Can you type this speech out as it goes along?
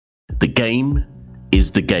The game is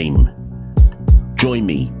the game. Join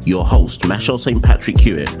me, your host, Mashal St. Patrick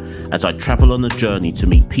Hewitt, as I travel on a journey to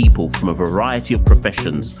meet people from a variety of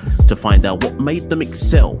professions to find out what made them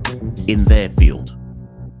excel in their field.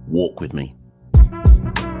 Walk with me.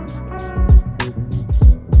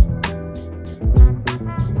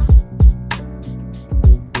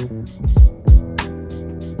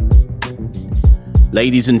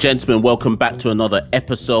 Ladies and gentlemen, welcome back to another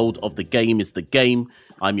episode of The Game is the Game.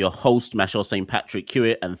 I'm your host, Mashal St. Patrick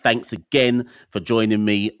Hewitt, and thanks again for joining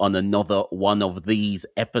me on another one of these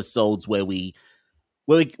episodes where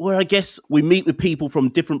I guess we meet with people from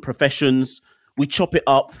different professions, we chop it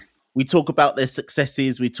up, we talk about their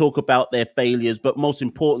successes, we talk about their failures, but most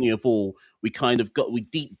importantly of all, we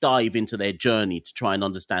deep dive into their journey to try and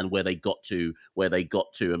understand where they got to.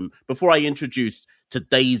 And before I introduce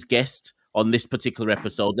today's guest on this particular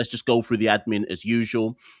episode, let's just go through the admin as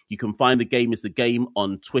usual. You can find The Game is the Game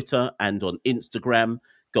on Twitter and on Instagram.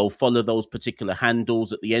 Go follow those particular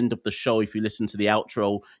handles. At the end of the show, if you listen to the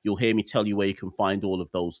outro, you'll hear me tell you where you can find all of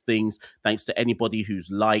those things. Thanks to anybody who's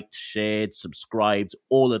liked, shared, subscribed,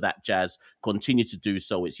 all of that jazz. Continue to do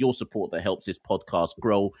so. It's your support that helps this podcast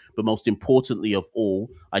grow. But most importantly of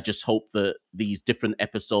all, I just hope that these different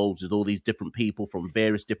episodes with all these different people from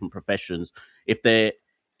various different professions,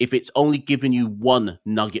 if it's only given you one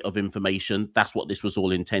nugget of information, that's what this was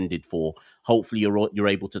all intended for. Hopefully you're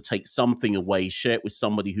able to take something away, share it with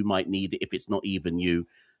somebody who might need it if it's not even you.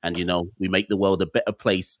 And, we make the world a better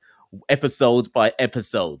place episode by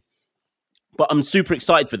episode. But I'm super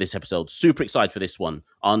excited for this episode, super excited for this one.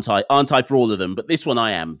 Aren't I for all of them? But this one I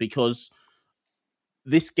am, because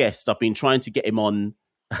this guest, I've been trying to get him on.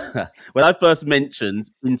 When I first mentioned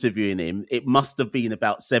interviewing him, it must have been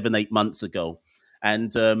about 7-8 months ago.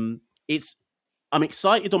 And I'm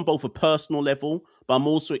excited on both a personal level, but I'm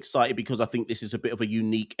also excited because I think this is a bit of a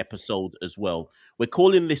unique episode as well. We're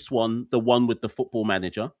calling this one the one with the football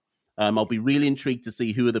manager. I'll be really intrigued to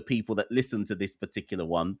see who are the people that listen to this particular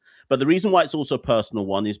one. But the reason why it's also a personal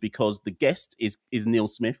one is because the guest is Neil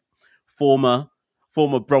Smith, former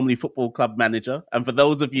Bromley Football Club manager. And for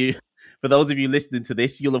those of you listening to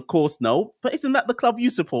this, you'll of course know, but isn't that the club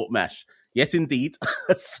you support, Mash? Yes, indeed.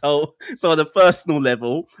 So on a personal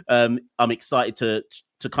level, I'm excited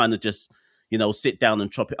to kind of just, sit down and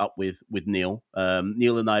chop it up with Neil.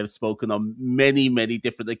 Neil and I have spoken on many, many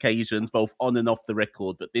different occasions, both on and off the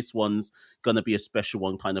record, but this one's going to be a special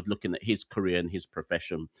one, kind of looking at his career and his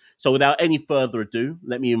profession. So without any further ado,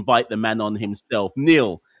 let me invite the man on himself.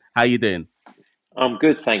 Neil, how you doing? I'm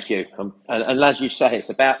good, thank you. And as you say, it's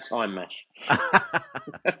about time, Mash.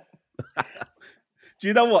 Do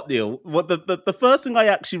you know what, Neil? What the first thing I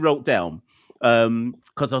actually wrote down,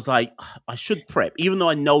 because I was like, I should prep, even though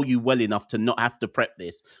I know you well enough to not have to prep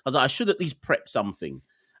this. I was like, I should at least prep something.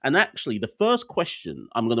 And actually, the first question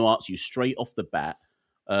I'm going to ask you straight off the bat,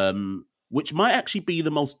 which might actually be the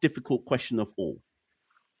most difficult question of all.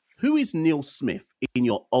 Who is Neil Smith in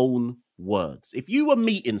your own words? If you were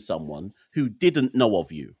meeting someone who didn't know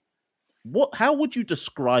of you, how would you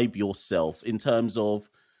describe yourself in terms of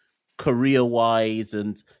career-wise?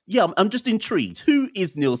 And I'm just intrigued. Who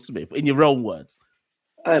is Neil Smith in your own words?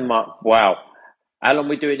 Wow. How long are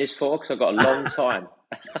we doing this for? Because I've got a long time.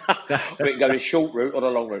 We can go the short route or the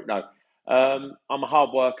long route. No. I'm a hard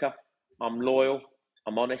worker. I'm loyal.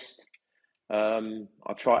 I'm honest. I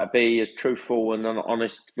try to be as truthful and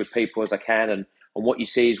honest with people as I can. And what you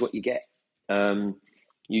see is what you get.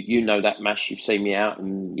 You know that, Mash. You've seen me out,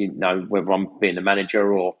 and you know whether I'm being a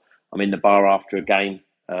manager or I'm in the bar after a game.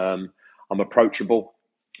 I'm approachable.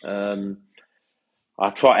 I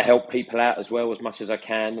try to help people out as well as much as I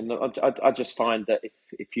can, and I just find that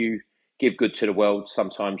if you give good to the world,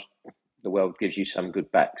 sometimes the world gives you some good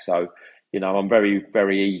back. So, I'm very,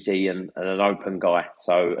 very easy and an open guy.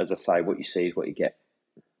 So, as I say, what you see is what you get.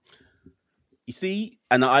 You see,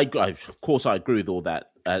 and I of course I agree with all that.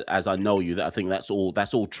 As I know you, that I think that's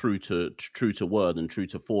all true to word and true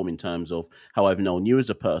to form in terms of how I've known you as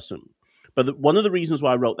a person. But one of the reasons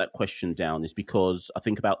why I wrote that question down is because I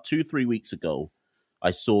think about 2-3 weeks ago,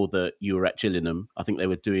 I saw that you were at Gillingham. I think they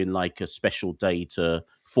were doing like a special day to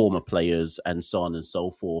former players and so on and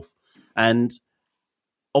so forth. And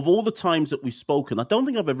of all the times that we've spoken, I don't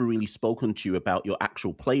think I've ever really spoken to you about your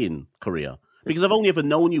actual playing career, because I've only ever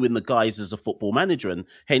known you in the guise as a football manager, and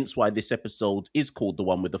hence why this episode is called The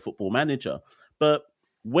One with the Football Manager. But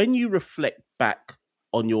when you reflect back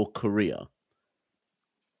on your career,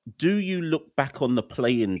 do you look back on the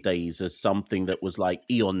playing days as something that was like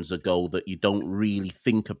eons ago that you don't really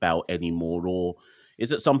think about anymore? Or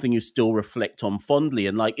is it something you still reflect on fondly?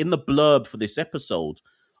 And like in the blurb for this episode,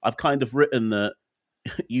 I've kind of written that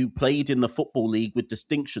you played in the Football League with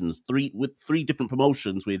distinctions, three different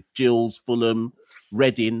promotions with Gills, Fulham,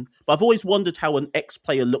 Reading. But I've always wondered how an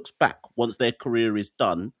ex-player looks back once their career is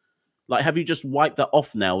done. Like, have you just wiped that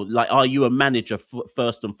off now? Like, are you a manager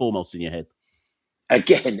first and foremost in your head?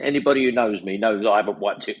 Again, anybody who knows me knows I haven't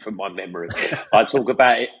wiped it from my memory. I talk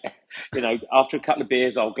about it, after a couple of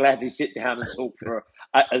beers, I'll gladly sit down and talk for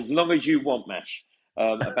as long as you want, Mash,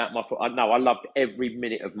 about my foot. No, I loved every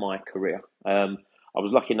minute of my career. I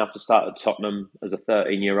was lucky enough to start at Tottenham as a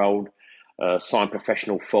 13-year-old, signed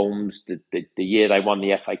professional forms. The year they won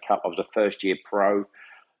the FA Cup, I was a first-year pro.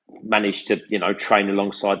 Managed to, train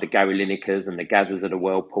alongside the Gary Linekers and the Gazzers of the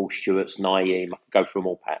world, Paul Stewart's, Naeem. I could go through them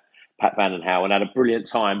all, Pat Van and Hal, and had a brilliant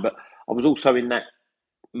time. But I was also in that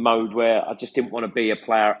mode where I just didn't want to be a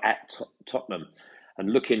player at Tottenham.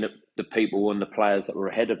 And looking at the people and the players that were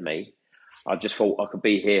ahead of me, I just thought I could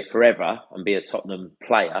be here forever and be a Tottenham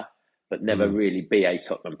player, but never really be a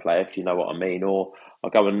Tottenham player, if you know what I mean. Or I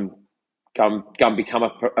go and become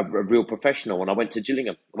a real professional. And I went to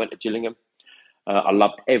Gillingham. I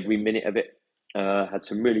loved every minute of it. Had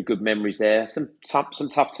some really good memories there. Some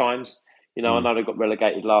tough times. I know they got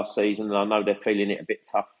relegated last season, and I know they're feeling it a bit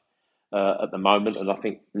tough at the moment. And I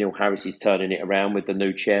think Neil Harris is turning it around with the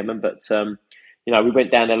new chairman. But we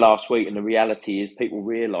went down there last week, and the reality is people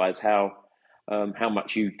realise how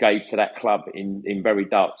much you gave to that club in very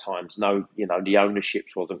dark times. No, the ownership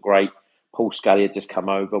wasn't great. Paul Scully had just come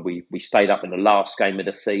over. We stayed up in the last game of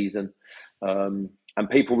the season, and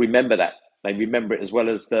people remember that. They remember it as well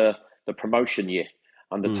as the promotion year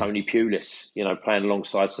under Tony Pulis. Playing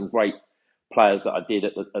alongside some great players that I did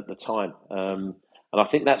at the time. And I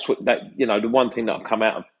think that's the one thing that I've come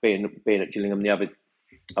out of being at Gillingham the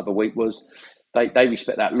other week was they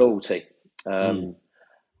respect that loyalty.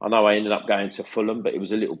 I know I ended up going to Fulham, but it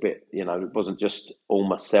was a little bit, it wasn't just all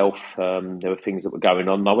myself. There were things that were going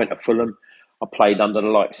on. And I went to Fulham. I played under the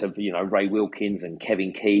likes of, Ray Wilkins and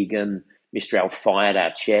Kevin Keegan, Mr. Al Fayed,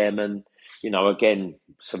 our chairman. Again,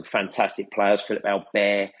 some fantastic players, Philip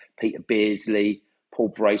Albert, Peter Beardsley, Paul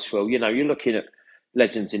Bracewell. You're looking at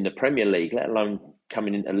legends in the Premier League, let alone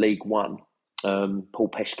coming into League One. Paul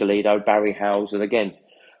Pescalito, Barry Howes. And again,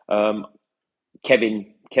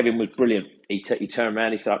 Kevin was brilliant. He turned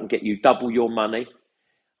around, he said, I can get you double your money.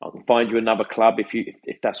 I can find you another club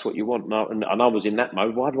if that's what you want. And I was in that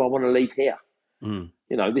mode. Why do I want to leave here?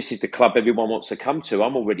 This is the club everyone wants to come to.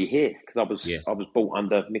 I'm already here because I was bought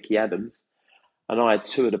under Mickey Adams. And I had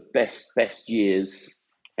two of the best years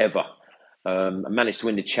ever. I managed to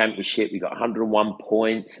win the championship. We got 101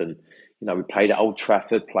 points, and we played at Old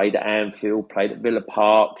Trafford, played at Anfield, played at Villa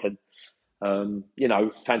Park, and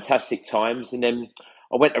fantastic times. And then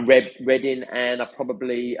I went to Reading, and I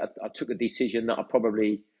took a decision that I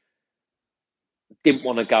probably didn't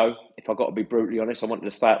want to go. If I got to be brutally honest, I wanted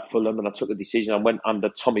to stay at Fulham, and I took a decision. I went under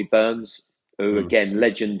Tommy Burns, who again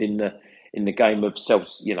legend in the game of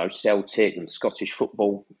Celtic and Scottish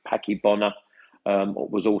football. Packy Bonner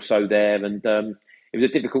was also there, and it was a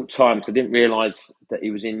difficult time because I didn't realise that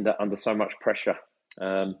he was under so much pressure.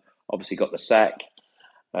 Obviously got the sack,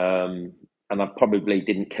 and I probably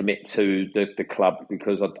didn't commit to the club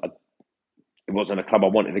because it wasn't a club I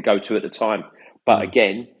wanted to go to at the time. But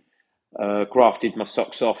again, grafted my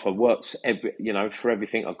socks off. I worked for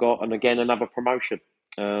everything I got, and again another promotion.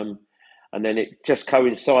 And then it just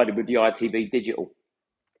coincided with the ITV Digital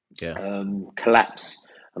collapse.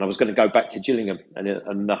 And I was going to go back to Gillingham,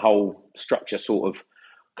 and the whole structure sort of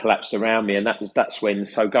collapsed around me. And that's when,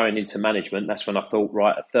 so going into management, that's when I thought,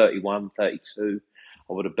 right, at 31, 32,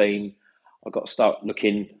 I would have been, I've got to start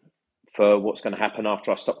looking for what's going to happen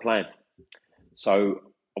after I stop playing. So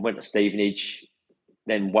I went to Stevenage,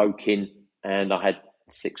 then Woking, and I had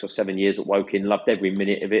 6 or 7 years at Woking, loved every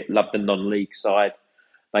minute of it, loved the non-league side.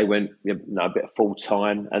 They went a bit of full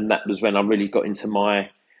time, and that was when I really got into my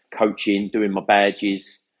coaching, doing my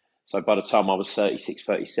badges. So by the time I was 36,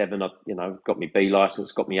 37, I got my B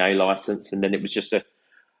licence, got my A licence, and then it was just a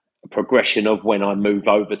progression of when I moved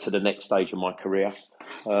over to the next stage of my career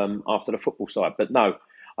after the football side. But no,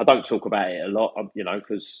 I don't talk about it a lot,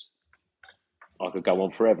 because I could go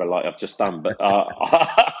on forever like I've just done. But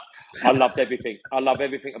I loved everything. I love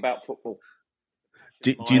everything about football.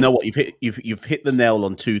 Do you know what you've hit the nail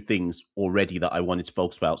on two things already that I wanted to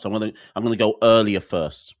focus about. So I'm gonna go earlier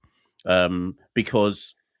first,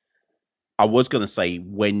 because I was gonna say,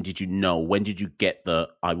 when did you get the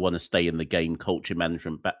I want to stay in the game coaching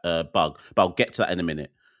management bug? But I'll get to that in a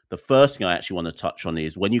minute. The first thing I actually want to touch on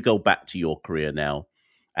is when you go back to your career now,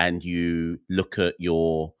 and you look at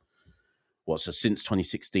your So since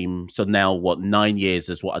 2016. So now, 9 years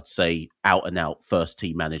is what I'd say out and out first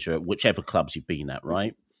team manager, whichever clubs you've been at,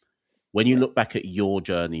 right? When you look back at your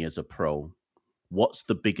journey as a pro, what's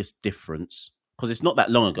the biggest difference? Because it's not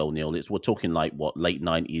that long ago, Neil. We're talking like late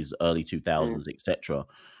 90s, early 2000s, etc.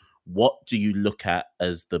 What do you look at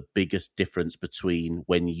as the biggest difference between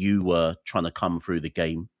when you were trying to come through the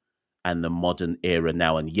game and the modern era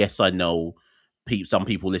now? And yes, I know some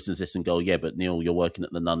people listen to this and go, yeah, but Neil, you're working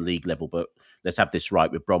at the non-league level. But let's have this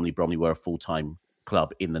right with Bromley. Bromley were a full-time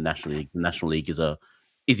club in the National League. The National League is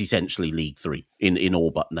essentially League 3 in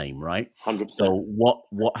all but name, right? 100%. So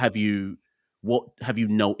what have you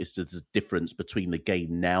noticed as a difference between the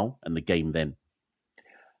game now and the game then?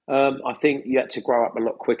 I think you had to grow up a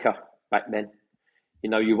lot quicker back then.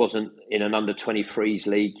 You wasn't in an under-23s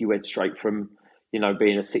league. You went straight from,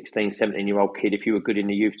 being a 16, 17-year-old kid, if you were good in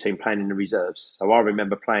the youth team, playing in the reserves. So I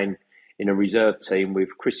remember playing in a reserve team with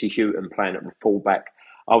Chrissy Houghton playing at the fullback.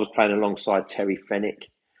 I was playing alongside Terry Fennick.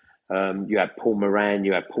 You had Paul Moran,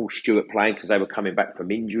 you had Paul Stewart playing because they were coming back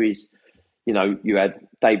from injuries. You had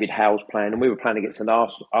David Howes playing, and we were playing against an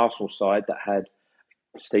Arsenal side that had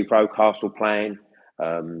Steve Rocastle playing,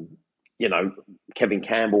 Kevin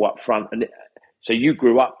Campbell up front. And so you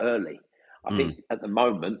grew up early. I think at the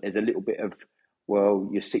moment there's a little bit of, well,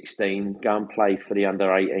 you're 16, go and play for the under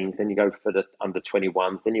 18s, then you go for the under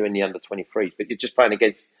 21s, then you're in the under 23s, but you're just playing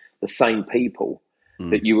against the same people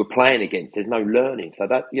that you were playing against. There's no learning. So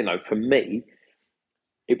that, for me,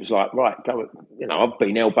 it was like, right, go, I've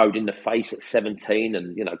been elbowed in the face at 17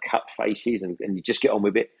 and, cut faces and you just get on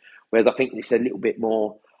with it. Whereas I think it's a little bit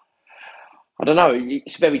more, I don't know,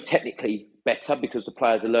 it's very technically better because the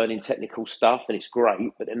players are learning technical stuff and it's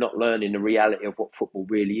great, but they're not learning the reality of what football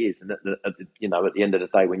really is. And at the end of the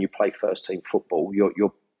day, when you play first team football,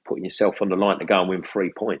 you're putting yourself on the line to go and win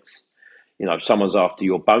 3 points. Someone's after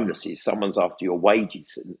your bonuses, someone's after your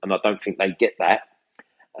wages. And I don't think they get that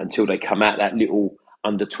until they come out that little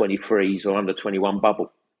under 23s or under 21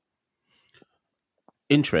 bubble.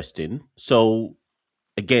 Interesting. So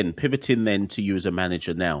again, pivoting then to you as a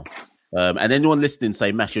manager now. And anyone listening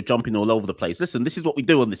say, Mash, you're jumping all over the place. Listen, this is what we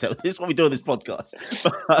do on this. This is what we do on this podcast.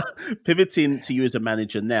 Pivoting to you as a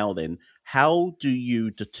manager now, then, how do you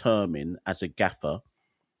determine as a gaffer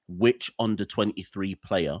which under 23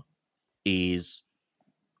 player is,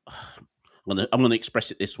 I'm gonna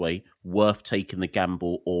express it this way, worth taking the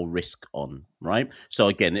gamble or risk on, right? So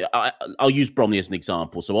again, I'll use Bromley as an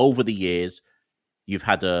example. So over the years, you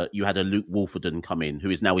had a Luke Wolfenden come in, who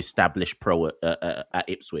is now established pro at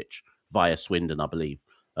Ipswich via Swindon, I believe.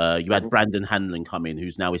 You had Brandon Hanlon come in,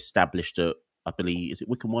 who's now established at, I believe, is it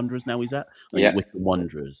Wycombe Wanderers now he's at? Wycombe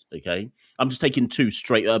Wanderers, okay? I'm just taking two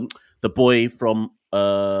straight. The boy from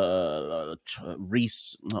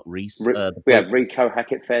Reese, not Reese. We have Rico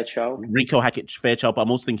Hackett-Fairchild. Rico Hackett-Fairchild, but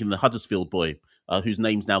I'm also thinking the Huddersfield gone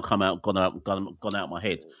out my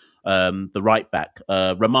head. The right back,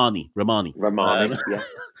 Romani. Yeah.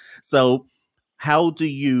 So how do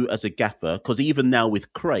you, as a gaffer, because even now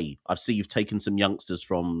with Cray, I see you've taken some youngsters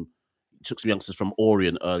from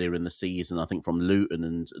Orient earlier in the season, I think from Luton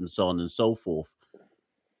and so on and so forth.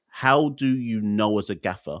 How do you know as a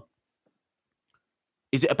gaffer?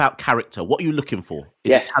 Is it about character? What are you looking for?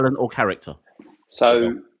 Is it talent or character?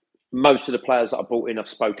 So most of the players that I brought in, I've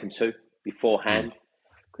spoken to beforehand.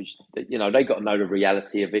 Because, they got to know the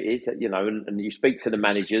reality of it is that, and you speak to the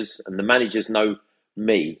managers and the managers know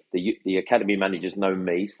me, the academy managers know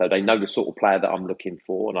me, so they know the sort of player that I'm looking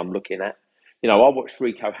for and I'm looking at. I watched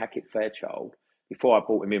Rico Hackett-Fairchild before I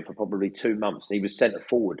brought him in for probably 2 months, and he was centre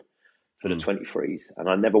forward for the 23s, and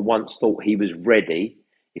I never once thought he was ready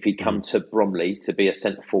if he'd come to Bromley to be a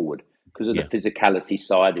centre forward because of the physicality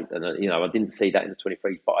side, and I didn't see that in the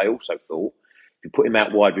 23s. But I also thought if you put him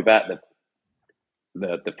out wide without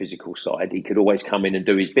the physical side, he could always come in and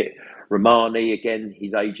do his bit. Romani, again,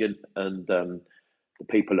 his agent, and the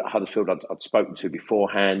people at Huddersfield I'd spoken to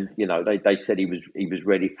beforehand, they said he was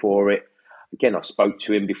ready for it. Again, I spoke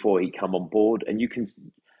to him before he come on board, and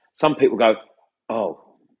some people go,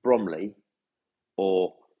 oh, Bromley,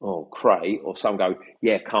 or Cray, or some go,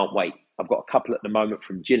 yeah, can't wait. I've got a couple at the moment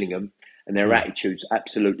from Gillingham, and their attitude's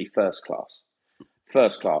absolutely first class.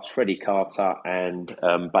 First class, Freddie Carter and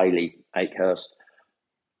Bailey Akehurst.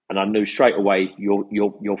 And I knew straight away you're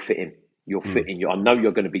fitting. You're fitting. I know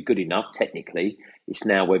you're going to be good enough technically. It's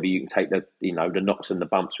now whether you can take the the knocks and the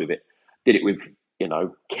bumps with it. Did it with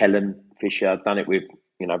Kellen Fisher. Done it with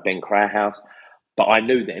Ben Crowhouse. But I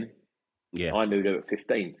knew them. Yeah, I knew they were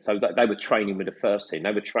 15. So they were training with the first team.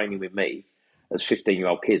 They were training with me as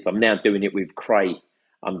 15-year-old kids. I'm now doing it with Cray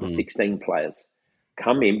under 16 players.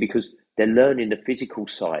 Come in because they're learning the physical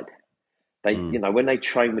side. When they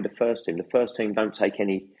train with the first team don't take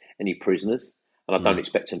any prisoners, and I don't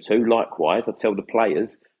expect them to. Likewise, I tell the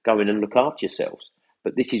players, go in and look after yourselves.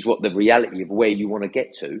 But this is what the reality of where you want to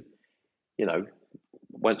get to,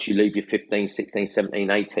 once you leave your 15, 16, 17,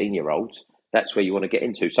 18-year-olds, that's where you want to get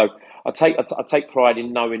into. So I take pride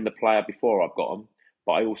in knowing the player before I've got them,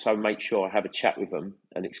 but I also make sure I have a chat with them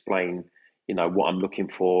and explain, what I'm looking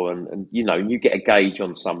for. And you get a gauge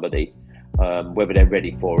on somebody, whether they're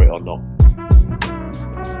ready for it or not.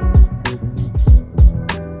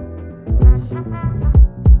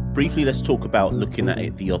 Briefly, let's talk about looking at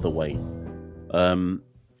it the other way.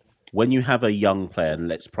 When you have a young player,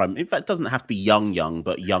 and in fact, it doesn't have to be young,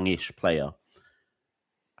 but youngish player.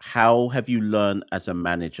 How have you learned as a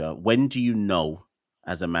manager? When do you know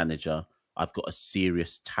as a manager, I've got a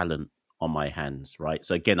serious talent on my hands, right?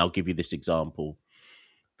 So again, I'll give you this example.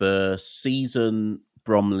 The season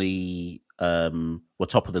Bromley were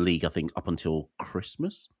top of the league, I think, up until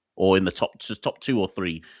Christmas, or in the top 2 or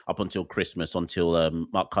 3 up until Christmas, until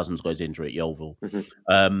Mark Cousins got his injury at Yeovil.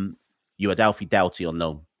 You had Alfie Doughty on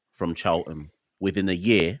loan from Charlton. Within a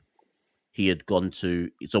year, he had gone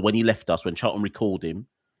to... So when he left us, when Charlton recalled him,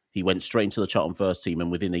 he went straight into the Charlton first team,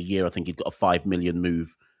 and within a year, I think he'd got a 5 million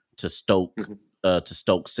move to Stoke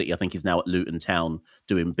City. I think he's now at Luton Town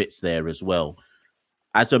doing bits there as well.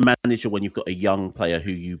 As a manager, when you've got a young player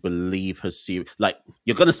who you believe has you're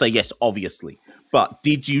going to say yes, obviously, but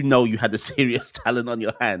did you know you had a serious talent on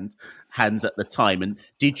your hands at the time, and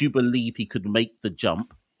did you believe he could make the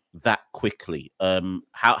jump that quickly?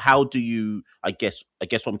 How do you? I guess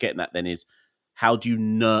what I'm getting at then is, how do you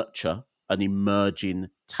nurture an emerging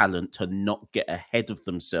talent to not get ahead of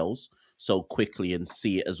themselves so quickly and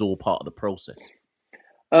see it as all part of the process?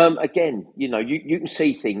 Again, you can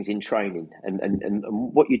see things in training, and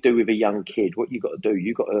what you do with a young kid, what you got to do,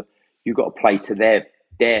 you got to play to their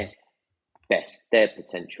best, their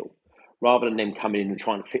potential, rather than them coming in and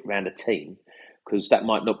trying to fit around a team, because that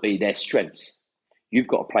might not be their strengths. You've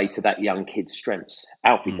got to play to that young kid's strengths.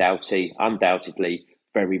 Alfie Doughty, undoubtedly,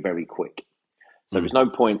 very, very quick. So there's no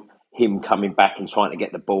point him coming back and trying to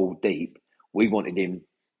get the ball deep. We wanted him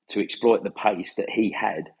to exploit the pace that he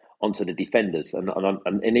had onto the defenders. And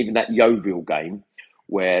even that Yeovil game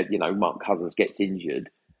where, Mark Cousins gets injured,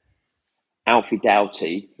 Alfie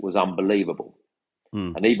Doughty was unbelievable.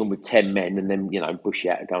 And even with 10 men and then, Bushy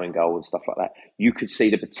out to go and goal and stuff like that, you could see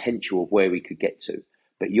the potential of where we could get to.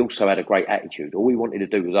 But he also had a great attitude. All we wanted to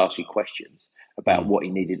do was ask you questions about what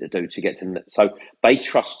he needed to do to get to... So they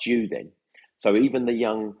trust you then. So even the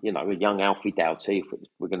young, a young Alfie Doughty, if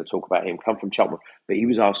we're going to talk about him, come from Cheltenham, but he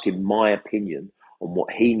was asking my opinion on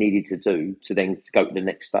what he needed to do to then go to the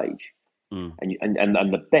next stage. And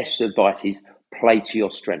the best advice is play to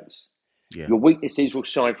your strengths. Yeah. Your weaknesses will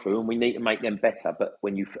shine through, and we need to make them better. But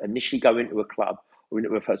when you initially go into a club or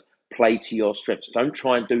into a first, play to your strengths. Don't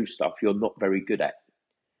try and do stuff you're not very good at.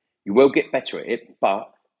 You will get better at it,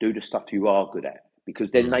 but do the stuff you are good at,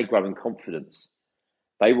 because then they grow in confidence.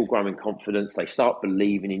 They will grow in confidence. They start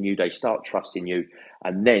believing in you. They start trusting you,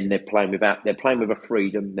 and then they're playing with a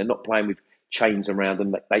freedom. They're not playing with chains around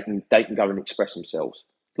them. They can go and express themselves.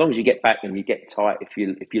 As long as you get back and you get tight, if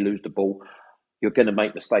you lose the ball, you're going to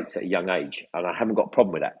make mistakes at a young age, and I haven't got a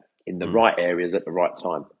problem with that. In the right areas at the right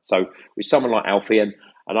time. So with someone like Alfie, and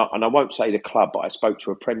I won't say the club, but I spoke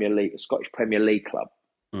to a Scottish Premier League club.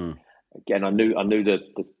 Again, I knew the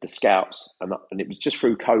scouts, and it was just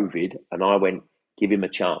through COVID, and I went, give him a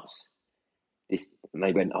chance. And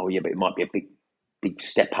they went, oh yeah, but it might be a big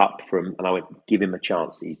step up for him. And I went, give him a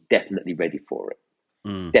chance. He's definitely ready for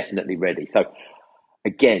it. Definitely ready. So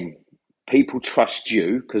again, people trust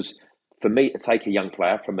you, because for me to take a young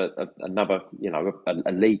player from another,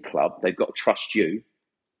 a league club, they've got to trust you.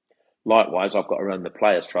 Likewise, I've got to earn the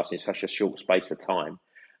players' trust in such a short space of time.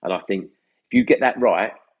 And I think if you get that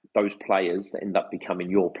right, those players that end up becoming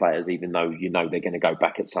your players, even though they're going to go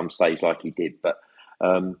back at some stage like he did. But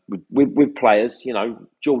with players,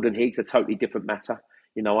 Jordan Higgs, a totally different matter.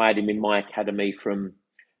 I had him in my academy from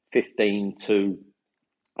 15 to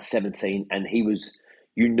 17, and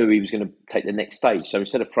you knew he was going to take the next stage. So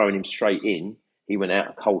instead of throwing him straight in, he went out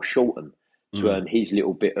of Cole Shorten to earn his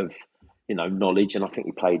little bit of, knowledge. And I think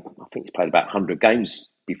he's played about 100 games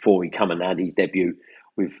before he come and had his debut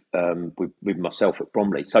with myself at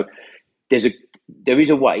Bromley. So there is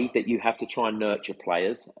a way that you have to try and nurture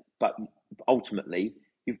players, but ultimately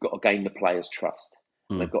you've got to gain the players' trust.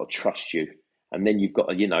 They've got to trust you. And then you've got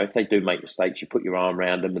to, if they do make mistakes, you put your arm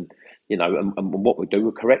around them and, and what we do,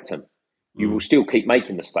 we'll correct them. You will still keep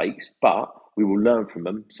making mistakes, but we will learn from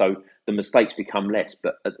them. So the mistakes become less.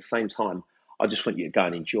 But at the same time, I just want you to go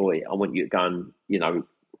and enjoy it. I want you to go and,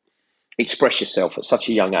 express yourself at such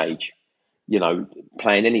a young age. You know,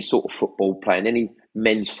 playing any sort of football, playing any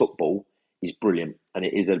men's football is brilliant, and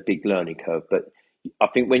it is a big learning curve. But I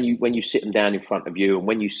think when you sit them down in front of you, and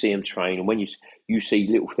when you see them train, and when you see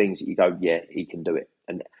little things that you go, yeah, he can do it,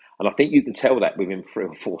 and I think you can tell that within 3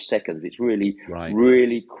 or 4 seconds. It's really Right.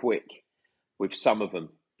 really quick with some of them.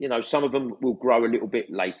 You know, some of them will grow a little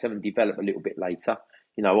bit later and develop a little bit later.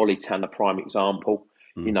 You know, Ollie Tanner, prime example.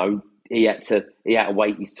 You know, he had to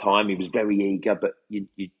wait his time. He was very eager, but you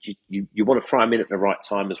want to throw him in at the right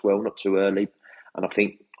time as well, not too early. And I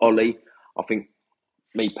think Ollie,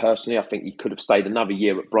 me personally, I think he could have stayed another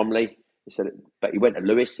year at Bromley. But he went to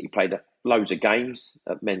Lewes. He played loads of games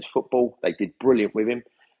at men's football. They did brilliant with him,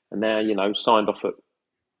 and now signed off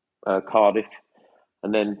at Cardiff,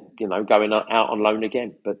 and then going out on loan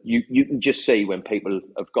again. But you can just see when people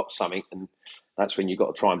have got something, and that's when you've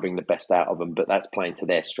got to try and bring the best out of them. But that's playing to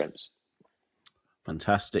their strengths.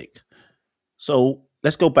 Fantastic. So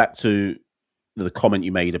let's go back to the comment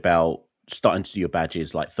you made about starting to do your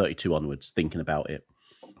badges like 32 onwards, thinking about it.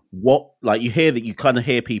 What, like, you kind of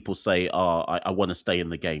hear people say, I want to stay in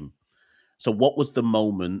the game. So what was the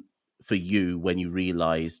moment for you when you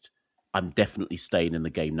realized I'm definitely staying in the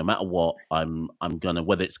game, no matter what? I'm gonna,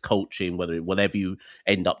 whether it's coaching, whatever you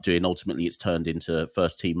end up doing, ultimately it's turned into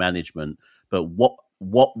first team management. But what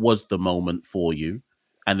was the moment for you?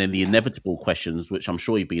 And then the inevitable questions, which I'm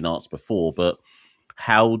sure you've been asked before, but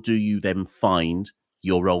how do you then find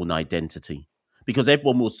your own identity? Because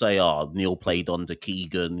everyone will say, Neil played under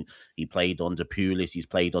Keegan, he played under Pulis, he's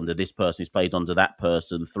played under this person, he's played under that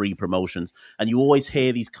person, 3 promotions. And you always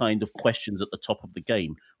hear these kind of questions at the top of the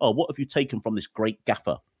game. Oh, what have you taken from this great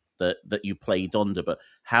gaffer that you played under? But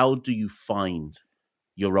how do you find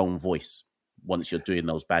your own voice once you're doing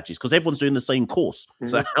those badges? Because everyone's doing the same course.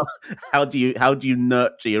 So how do you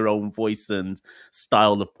nurture your own voice and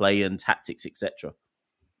style of play and tactics, etc.?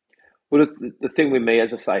 Well, the thing with me,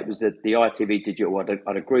 as I say, it was that the ITV Digital,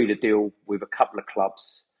 I'd agreed a deal with a couple of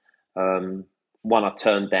clubs. One I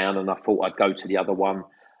turned down, and I thought I'd go to the other one.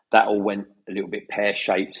 That all went a little bit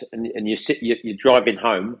pear-shaped. And you're driving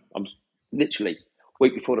home. I'm literally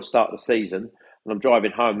week before the start of the season, and I'm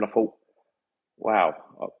driving home, and I thought, wow,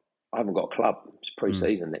 I haven't got a club. It's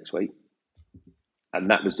pre-season next week. And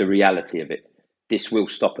that was the reality of it. This will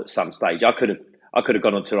stop at some stage. I could have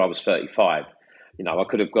gone until I was 35. I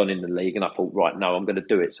could have gone in the league, and I thought, right, no, I'm going to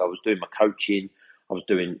do it. So I was doing my coaching. I was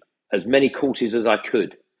doing as many courses as I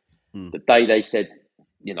could. The day they said,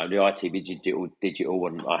 the ITV digital,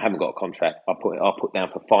 and I haven't got a contract, I put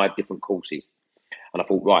down for 5 different courses. And I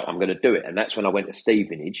thought, right, I'm going to do it. And that's when I went to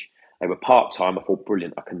Stevenage. They were part-time. I thought,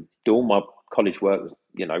 brilliant. I can do all my college work,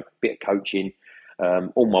 bit of coaching,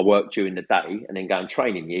 all my work during the day, and then go and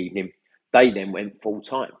train in the evening. They then went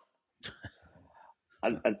full-time.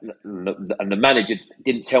 And the manager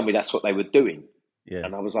didn't tell me that's what they were doing. Yeah.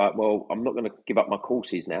 And I was like, well, I'm not going to give up my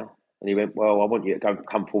courses now. And he went, well, I want you to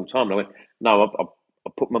come full time. And I went, no, I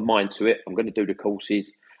put my mind to it. I'm going to do the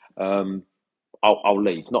courses. I'll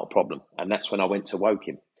leave, not a problem. And that's when I went to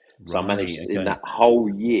Woking. So I managed in that whole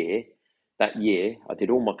year. That year, I did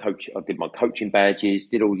all my I did my coaching badges,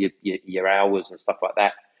 did all your hours and stuff like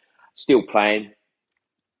that. Still playing.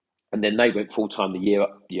 And then they went full time the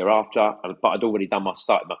year after, but I'd already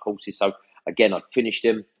started my courses. So again, I'd finished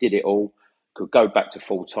them, did it all, could go back to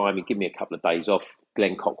full time. He'd give me a couple of days off.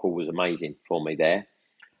 Glenn Cockrell was amazing for me there,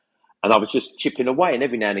 and I was just chipping away. And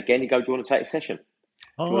every now and again, he'd go, "Do you want to take a session?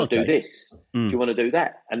 Do you want to do this? Do you want to do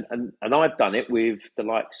that?" And I've done it with the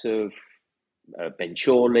likes of Ben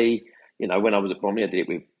Chorley. When I was at Bromley, I did it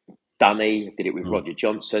with Dunny, I did it with Roger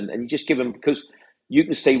Johnson, and you just give them, because you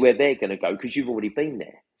can see where they're going to go because you've already been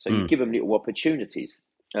there. So you give them little opportunities.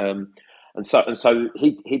 And so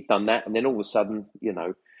he'd done that. And then all of a sudden,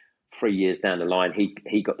 3 years down the line,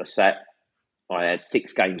 he got the sack. I had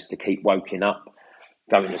 6 games to keep Woking up,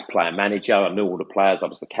 going as player manager. I knew all the players. I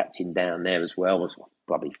was the captain down there as well. I was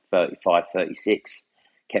probably 35, 36.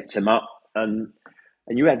 Kept them up. And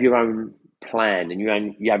you have your own plan, and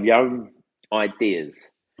you have your own ideas.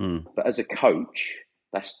 But as a coach,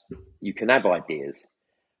 you can have ideas,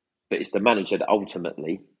 but it's the manager that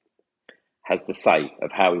ultimately has the say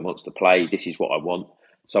of how he wants to play. This is what I want.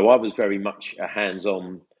 So I was very much a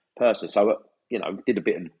hands-on person. So did a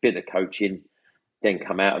bit of coaching, then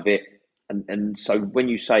come out of it. And so when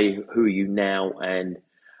you say who are you now, and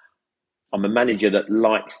I'm a manager that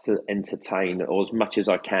likes to entertain, or as much as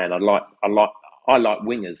I can. I like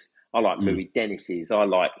wingers. I like Louis Dennis's. I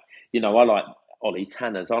like Ollie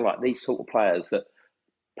Tanners. I like these sort of players that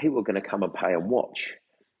people are going to come and pay and watch.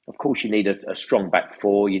 Of course, you need a strong back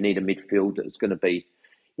four. You need a midfield that's going to be,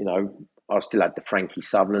 I still had the Frankie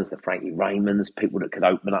Sutherlands, the Frankie Raymonds, people that could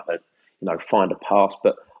open up, find a pass.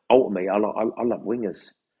 But ultimately, I love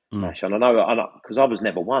wingers, Mash, and I know because I was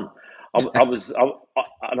never one. I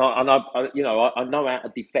know how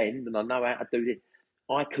to defend and I know how to do this.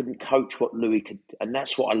 I couldn't coach what Louis could, and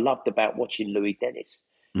that's what I loved about watching Louis Dennis.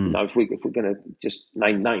 If we're going to just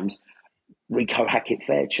name names, Rico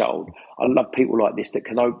Hackett-Fairchild. I love people like this that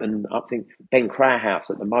can open. I think Ben Crowhouse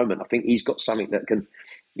at the moment. I think he's got something that can,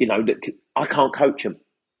 I can't coach him.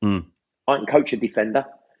 I can coach a defender.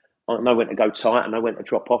 I know when to go tight. I know when to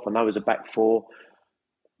drop off. I know as a back four,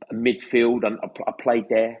 a midfield, and I played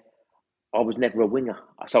there. I was never a winger,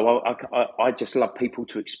 so I just love people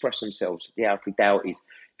to express themselves. The Alfie Doughties,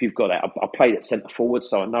 if you've got that. I played at centre forward,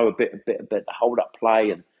 so I know a bit the hold up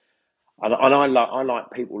play, and I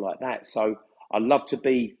like people like that. So I love to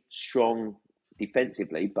be strong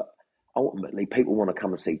defensively, but ultimately people want to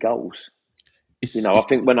come and see goals. I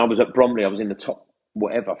think when I was at Bromley, I was in the top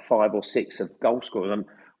 5 or 6 of goal scorers, and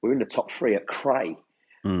we're in the top 3 at Cray.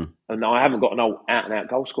 And I haven't got an out and out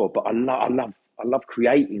goal scorer, but I love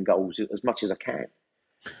creating goals as much as I can.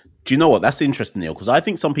 Do you know what? That's interesting, Neil, because I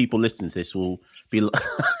think some people listening to this will be...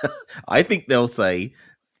 I think they'll say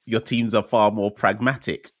your teams are far more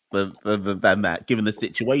pragmatic than that, given the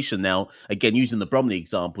situation. Now, again, using the Bromley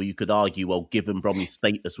example, you could argue, well, given Bromley's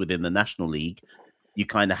status within the National League, you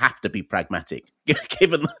kind of have to be pragmatic,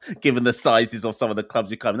 given the sizes of some of the clubs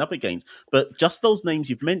you're coming up against. But just those names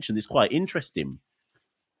you've mentioned is quite interesting.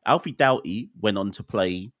 Alfie Doughty went on to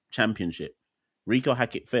play Championship. Rico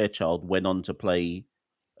Hackett-Fairchild went on to play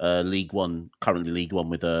League One, currently League One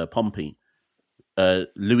with Pompey.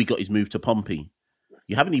 Louis got his move to Pompey.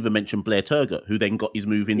 You haven't even mentioned Blair Turgott, who then got his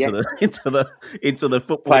move into the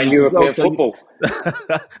football, playing European football,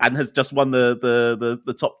 and has just won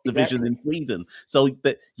the top division in Sweden. So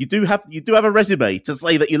that you do have a resume to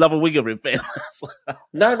say that you love a winger. In fairness,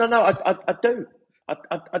 no, I do.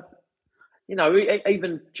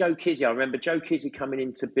 Even Joe Kizzy. I remember Joe Kizzy coming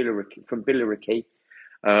into from Billericay,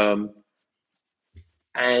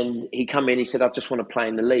 and he come in. He said, "I just want to play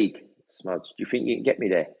in the league." Smuds, do you think you can get me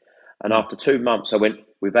there? And after 2 months, I went,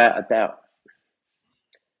 without a doubt.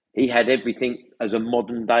 He had everything as a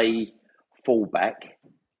modern day fullback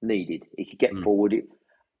needed. He could get forward,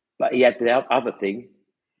 but he had the other thing.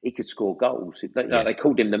 He could score goals. They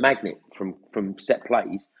called him the magnet from set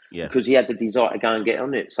plays because he had the desire to go and get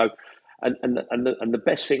on it. So, and the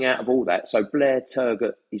best thing out of all that. So Blair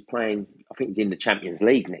Turgott is playing. I think he's in the Champions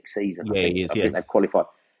League next season. Yeah, he is. I think they've qualified.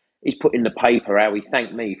 He's put in the paper how he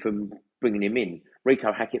thanked me for bringing him in.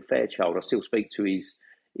 Rico Hackett-Fairchild, I still speak to his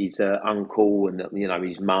uncle and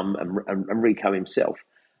his mum and Rico himself.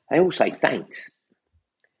 They all say thanks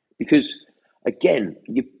because again,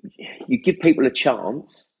 you give people a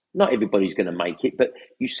chance. Not everybody's going to make it, but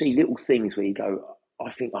you see little things where you go,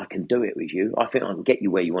 I think I can do it with you. I think I can get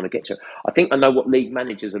you where you want to get to. I think I know what league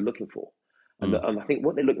managers are looking for, and I think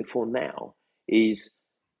what they're looking for now is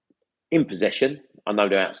in possession. I know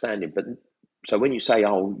they're outstanding, but. So when you say,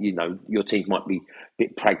 your team might be a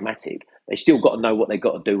bit pragmatic, they still got to know what they've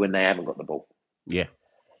got to do when they haven't got the ball. Yeah.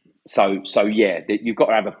 So you've got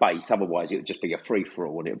to have a base. Otherwise, it would just be a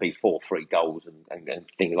free-for-all and it would be 4 free goals and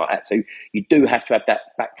things like that. So you do have to have that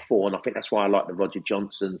back four. And I think that's why I like the Roger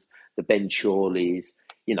Johnsons, the Ben Chorleys,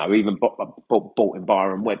 even bought in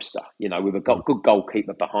Byron Webster, with a good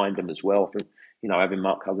goalkeeper behind them as well. I think, having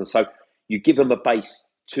Mark Cousins. So you give them a base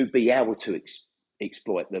to be able to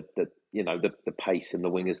exploit the pace and the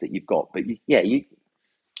wingers that you've got. But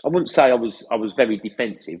I wouldn't say I was very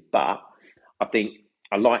defensive, but I think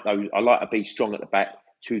I like those. I like to be strong at the back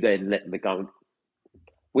to then let them go.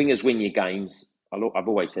 Wingers win your games. I've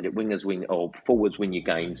always said it. Wingers win, or forwards win your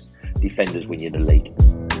games. Defenders win you the league.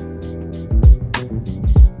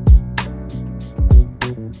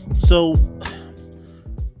 So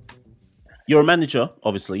you're a manager,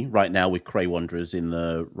 obviously, right now with Cray Wanderers in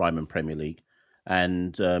the Ryman Premier League.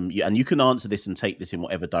 And you can answer this and take this in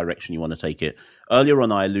whatever direction you want to take it. Earlier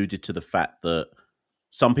on, I alluded to the fact that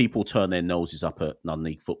some people turn their noses up at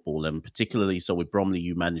non-league football, and particularly so with Bromley,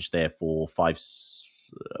 you managed there for 5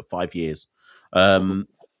 years.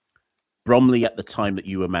 Bromley, at the time that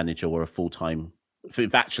you were manager, were a full-time.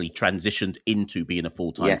 They've actually transitioned into being a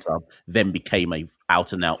full-time club, then became a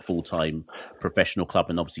out-and-out full-time professional club,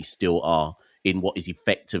 and obviously still are in what is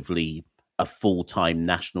effectively a full-time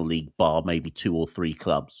National League bar, maybe 2 or 3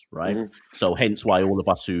 clubs, right? Mm-hmm. So hence why all of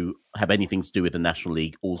us who have anything to do with the National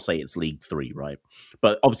League all say it's League 3, right?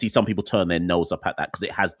 But obviously some people turn their nose up at that because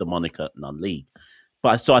it has the moniker non-league.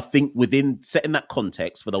 But so I think within setting that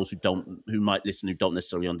context, for those who might listen who don't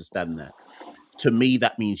necessarily understand that, to me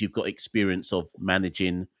that means you've got experience of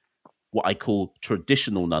managing what I call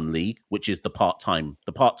traditional non-league, which is the part-time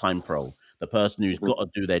pro, the person who's got to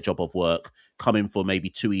do their job of work, come in for maybe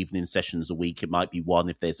 2 evening sessions a week. It might be one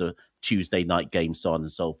if there's a Tuesday night game, so on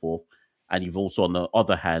and so forth. And you've also, on the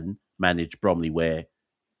other hand, managed Bromley, where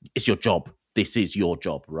it's your job. This is your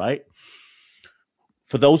job, right?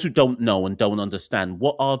 For those who don't know and don't understand,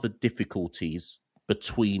 what are the difficulties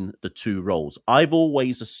between the two roles? I've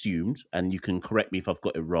always assumed, and you can correct me if I've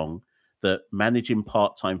got it wrong, that managing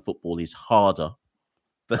part-time football is harder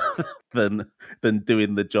than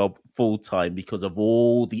doing the job full-time because of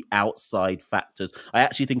all the outside factors. I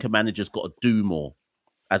actually think a manager's got to do more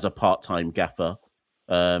as a part-time gaffer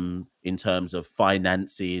in terms of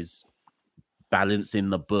finances,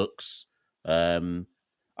 balancing the books.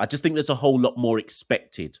 I just think there's a whole lot more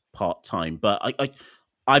expected part-time, but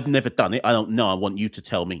I've never done it. I don't know. I want you to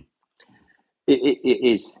tell me. It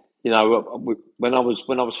is. When I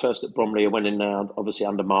was first at Bromley, I went in there obviously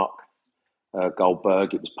under Mark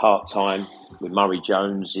Goldberg. It was part time with Murray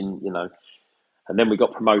Jones and then we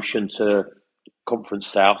got promotion to Conference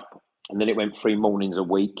South, and then it went 3 mornings a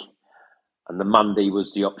week, and the Monday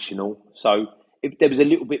was the optional. So there was a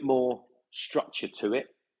little bit more structure to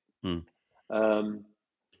it, but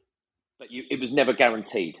it was never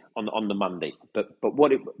guaranteed on the Monday. But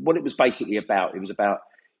what it was basically about, it was about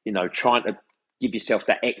trying to give yourself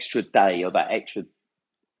that extra day or that extra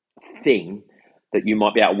thing that you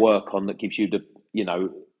might be able to work on that gives you the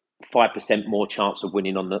 5% more chance of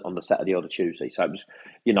winning on the Saturday or the Tuesday. So it was,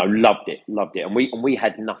 loved it, and we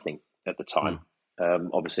had nothing at the time.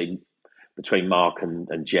 Obviously, between Mark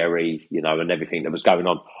and Jerry, and everything that was going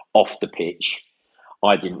on off the pitch,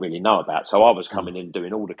 I didn't really know about. So I was coming in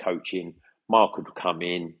doing all the coaching. Mark would come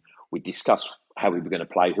in. We'd discuss how we were going to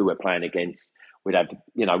play, who we're playing against. We'd have,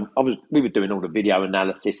 we were doing all the video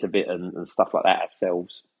analysis of it and stuff like that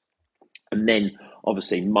ourselves. And then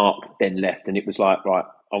obviously Mark then left, and it was like, right,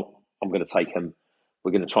 I'm going to take them.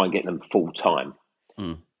 We're going to try and get them full time.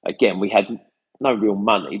 Again, we had no real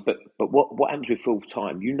money, but what happens with full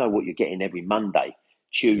time? You know what you're getting every Monday,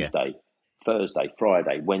 Tuesday, Thursday,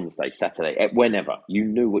 Friday, Wednesday, Saturday, whenever. You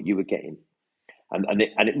knew what you were getting, and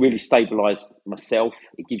it really stabilised myself.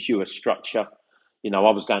 It gives you a structure. I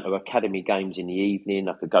was going to academy games in the evening.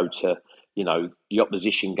 I could go to, the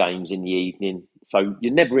opposition games in the evening. So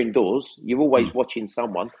you're never indoors. You're always watching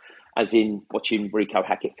someone, as in watching Rico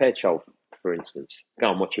Hackett Fairchild, for instance.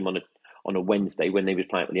 Go and watch him on a Wednesday when he was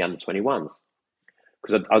playing with the under-21s.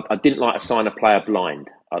 Because I didn't like to sign a player blind.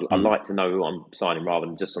 I like to know who I'm signing rather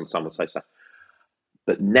than just on someone say so.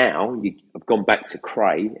 But now I've gone back to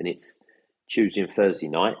Cray, and it's Tuesday and Thursday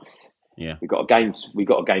nights. Yeah, we got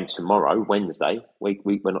a game tomorrow, Wednesday.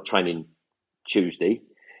 We're not training Tuesday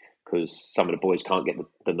because some of the boys can't get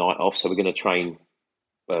the night off. So we're going to train,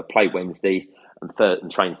 play Wednesday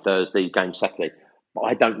and train Thursday, game Saturday. But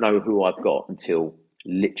I don't know who I've got until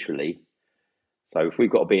literally. So if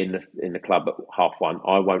we've got to be in the club at 1:30,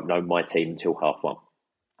 I won't know my team until 1:30.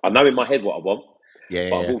 I know in my head what I want,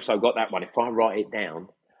 but I've also got that one. If I write it down,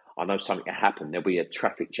 I know something will happen. There'll be a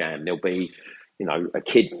traffic jam. There'll be, a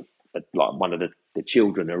kid, like one of the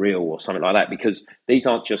children are ill or something like that, because these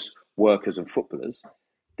aren't just workers and footballers.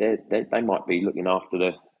 They might be looking after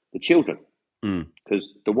the children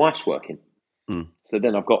because the wife's working. So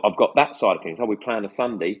then I've got that side of things. Oh, we play on a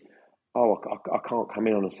Sunday. Oh, I can't come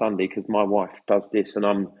in on a Sunday because my wife does this, and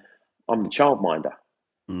I'm the childminder.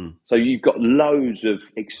 So you've got loads of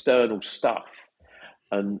external stuff,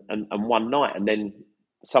 and one night, and then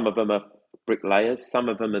some of them are bricklayers, some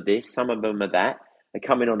of them are this, some of them are that. They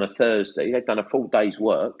come in on a Thursday. They've done a full day's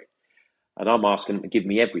work, and I'm asking them to give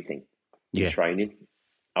me everything in training.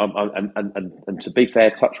 And to be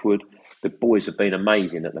fair, touch wood, the boys have been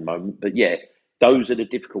amazing at the moment. But those are the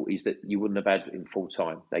difficulties that you wouldn't have had in full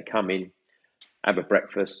time. They come in, have a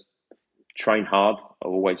breakfast, train hard. I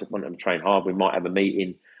always want them to train hard. We might have a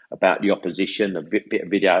meeting about the opposition, a bit of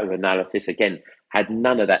video analysis. Again, had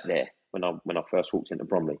none of that there when I first walked into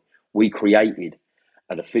Bromley. We created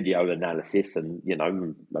a video analysis, and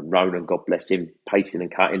Ronan, God bless him, pacing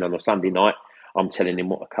and cutting on a Sunday night. I'm telling him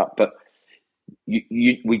what to cut, but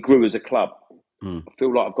we grew as a club. I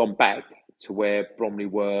feel like I've gone back to where Bromley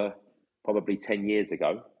were probably 10 years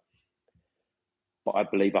ago, but I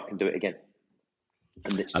believe I can do it again.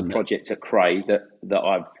 And it's the project at Cray that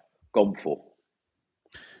I've gone for.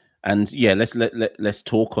 And let's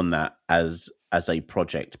talk on that as a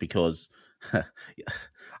project, because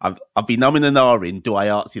I've been umming and ahhing. Do I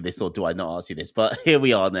ask you this or do I not ask you this? But here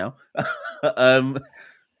we are now.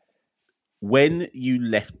 When you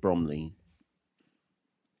left Bromley,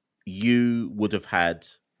 you would have had,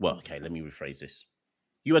 well, okay, let me rephrase this.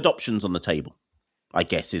 You had options on the table. I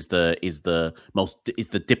guess is the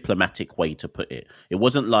diplomatic way to put it. It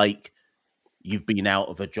wasn't like you've been out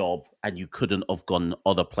of a job and you couldn't have gone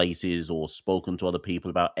other places or spoken to other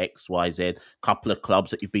people about X, Y, Z. Couple of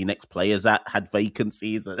clubs that you've been ex-players at had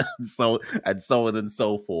vacancies and so on and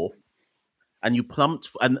so forth. And you plumped.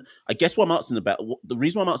 And I guess what I'm asking about, the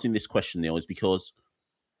reason why I'm asking this question, Neil, is because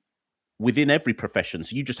within every profession,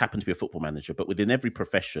 so you just happen to be a football manager, but within every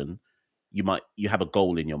profession, you have a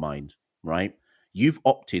goal in your mind, right? You've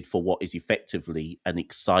opted for what is effectively an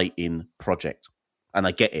exciting project. And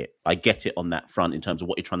I get it. I get it on that front in terms of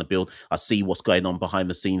what you're trying to build. I see what's going on behind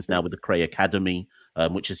the scenes now with the Cray Academy,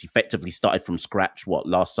 which has effectively started from scratch,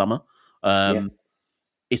 last summer.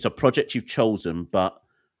 It's a project you've chosen, but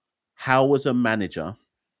how as a manager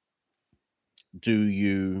do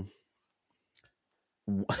you...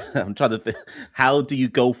 I'm trying to think. How do you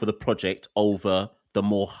go for the project over the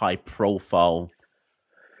more high profile?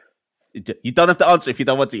 You don't have to answer if you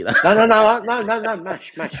don't want to. No,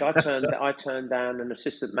 Mash. I turned down an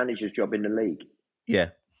assistant manager's job in the league. Yeah.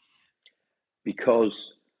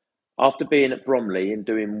 Because after being at Bromley and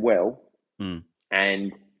doing well,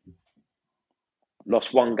 and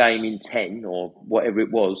lost one game in 10 or whatever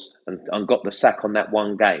it was, and got the sack on that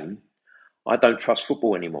one game, I don't trust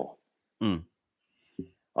football anymore.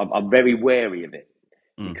 I'm very wary of it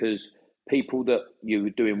because people that you were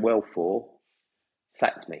doing well for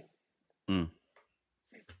sacked me.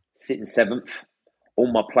 Sitting 7th, all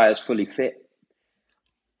my players fully fit.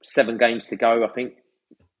 7 games to go, I think,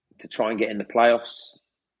 to try and get in the playoffs.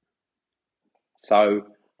 So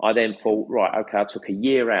I then thought, right, okay, I took a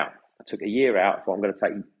year out. I thought I'm going to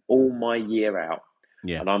take all my year out.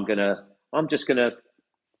 Yeah. And I'm just going to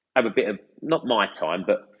have a bit of, not my time,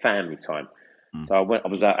 but family time. So I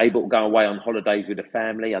was able to go away on holidays with the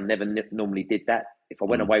family. I never normally did that. If I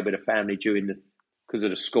went away with the family because of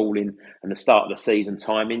the schooling and the start of the season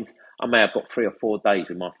timings, I may have got 3 or 4 days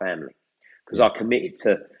with my family because I committed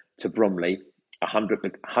to Bromley 100%.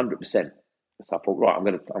 So I thought, right, I'm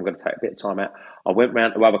going to take a bit of time out. I went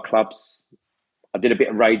round to other clubs. I did a bit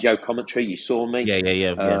of radio commentary. You saw me.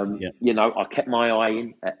 Yeah. You know, I kept my eye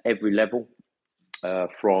in at every level,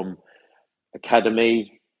 from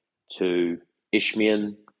academy to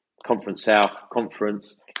Isthmian, Conference South,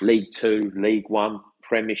 Conference, League 2, League 1,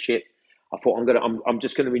 Premiership. I thought I'm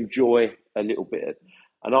just going to enjoy a little bit,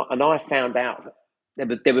 and I found out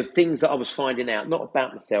that there were things that I was finding out, not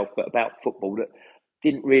about myself but about football, that I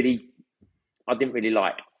didn't really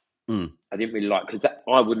like. I didn't really like because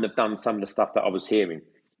I wouldn't have done some of the stuff that I was hearing.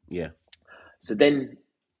 Yeah. So then,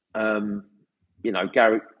 you know,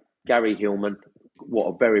 Gary Hillman, what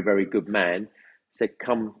a very, very good man, said,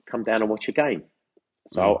 "Come down and watch a game."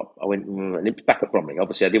 So I went, and it was back at Bromley.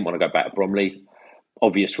 Obviously, I didn't want to go back to Bromley.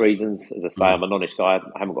 Obvious reasons. As I say, I'm an honest guy.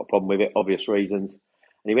 I haven't got a problem with it. Obvious reasons.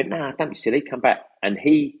 And he went, "Nah, don't be silly. Come back." And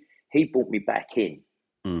he brought me back in.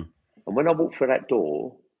 And when I walked through that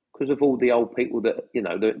door, because of all the old people that, you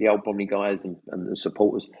know, the old Bromley guys and the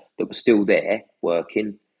supporters that were still there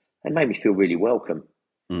working, they made me feel really welcome.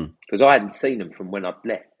 Because I hadn't seen them from when I'd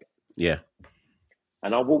left. Yeah.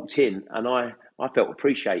 And I walked in and I felt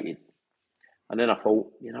appreciated. And then I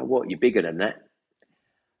thought, you know what, you're bigger than that.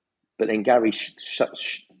 But then Gary,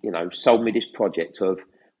 sold me this project of,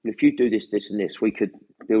 well, if you do this, this and this, we could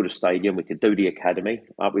build a stadium, we could do the academy,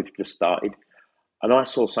 like we've just started. And I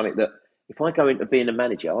saw something that if I go into being a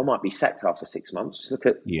manager, I might be sacked after 6 months. Look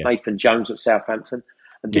at Nathan Jones at Southampton.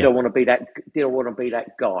 And did I want to be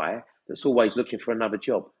that guy that's always looking for another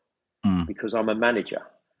job? Because I'm a manager.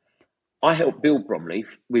 I helped build Bromley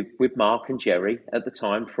with Mark and Jerry at the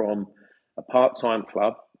time from a part-time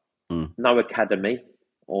club, no academy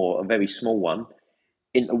or a very small one,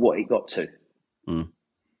 into what it got to. And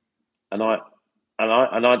I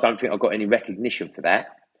don't think I got any recognition for that.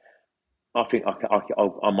 I think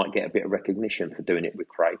I might get a bit of recognition for doing it with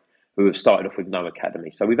Cray, who have started off with no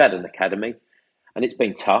academy. So we've had an academy, and it's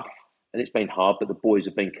been tough and it's been hard, but the boys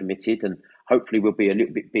have been committed, and hopefully we'll be a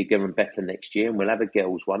little bit bigger and better next year, and we'll have a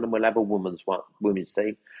girls' one and we'll have a women's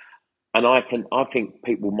team. And I think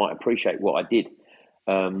people might appreciate what I did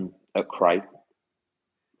at Cray.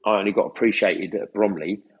 I only got appreciated at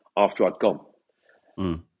Bromley after I'd gone.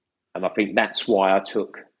 And I think that's why I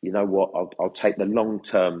took, you know what, I'll take the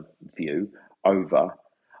long-term view over,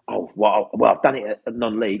 I've done it at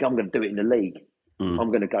non-league, I'm going to do it in the league. I'm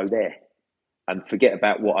going to go there and forget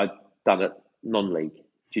about what I'd done at non-league.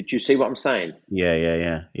 Do you see what I'm saying?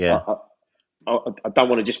 Yeah. I don't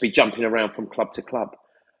want to just be jumping around from club to club.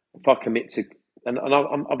 If I commit to, and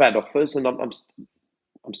I've had offers, and I'm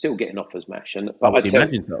still getting offers, Mash. And I would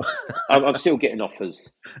imagine so. I'm still getting offers.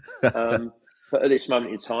 But at this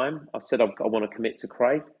moment in time, I said I want to commit to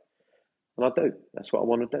Craig, and I do. That's what I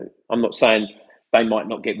want to do. I'm not saying they might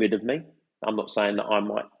not get rid of me. I'm not saying that I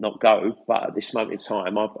might not go. But at this moment in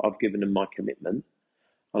time, I've given them my commitment,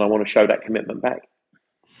 and I want to show that commitment back.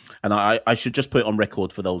 And I should just put it on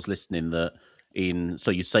record for those listening that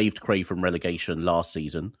so you saved Craig from relegation last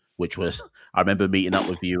season, which was, I remember meeting up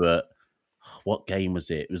with you at, what game was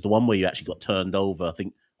it? It was the one where you actually got turned over. I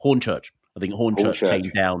think Hornchurch. Hornchurch came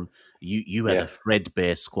down. You had a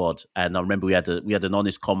threadbare squad, and I remember we had an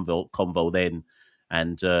honest convo then,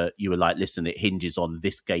 and you were like, "Listen, it hinges on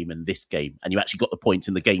this game and this game," and you actually got the points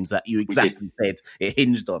in the games that you exactly said it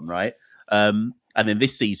hinged on, right? And then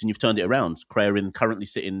this season, you've turned it around. Crayrin currently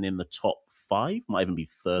sitting in the top 5, might even be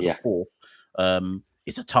third or fourth.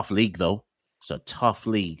 It's a tough league, though. It's a tough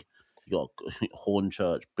league. You got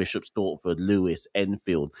Hornchurch, Bishop Stortford, Lewis,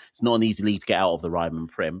 Enfield. It's not an easy league to get out of the Ryman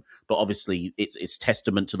Prem, but obviously it's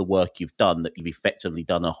testament to the work you've done that you've effectively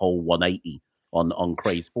done a whole 180 on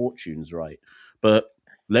Cray's fortunes, right? But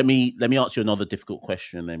let me ask you another difficult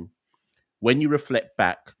question then. When you reflect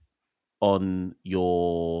back on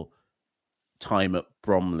your time at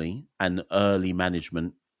Bromley and early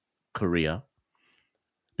management career,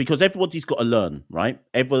 because everybody's got to learn, right?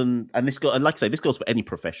 Everyone, and like I say, this goes for any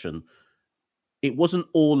profession. It wasn't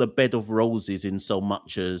all a bed of roses in so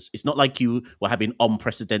much as it's not like you were having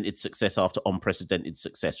unprecedented success after unprecedented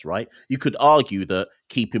success, right? You could argue that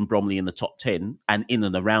keeping Bromley in the top 10 and in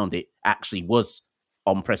and around it actually was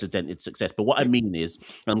unprecedented success. But what I mean is,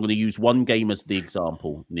 and I'm going to use one game as the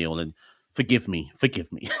example, Neil, and forgive me.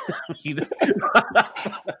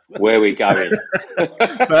 Where are we going?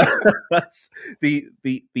 That's the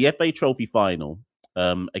FA Trophy final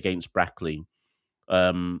against Brackley.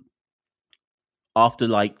 After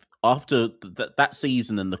that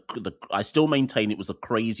season, and the I still maintain it was the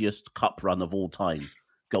craziest cup run of all time.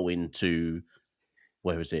 Going to,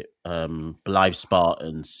 where is it? Blythe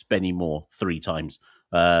Spartan, Spennymoor 3 times,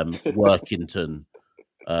 Workington,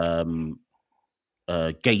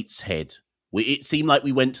 Gateshead. It seemed like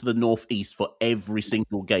we went to the northeast for every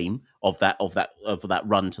single game of that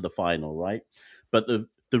run to the final, right? But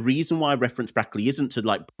the reason why I reference Brackley isn't to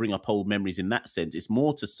like bring up old memories in that sense. It's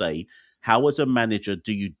more to say, how as a manager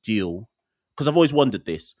do you deal? Because I've always wondered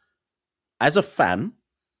this. As a fan,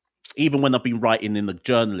 even when I've been writing in the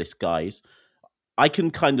journalist guys, I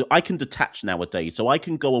can detach nowadays. So I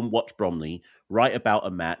can go and watch Bromley, write about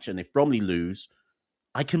a match, and if Bromley lose,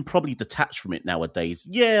 I can probably detach from it nowadays.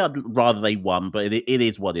 Yeah, I'd rather they won, but it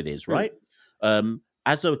is what it is, right?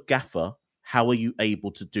 As a gaffer, how are you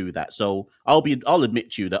able to do that? So I'll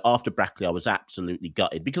admit to you that after Brackley, I was absolutely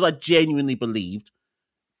gutted because I genuinely believed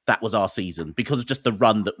that was our season because of just the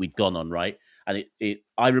run that we'd gone on, right? And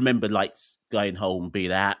I remember like going home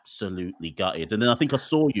being absolutely gutted. And then I think I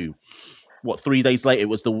saw you. 3 days later? It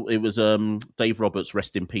was Dave Roberts,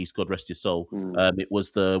 rest in peace, God rest his soul. It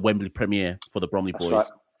was the Wembley premiere for the Bromley Boys, right.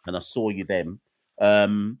 And I saw you then.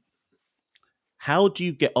 How do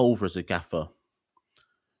you get over as a gaffer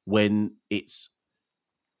when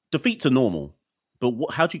defeats are normal, but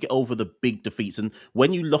how do you get over the big defeats? And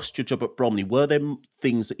when you lost your job at Bromley, were there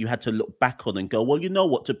things that you had to look back on and go, well, you know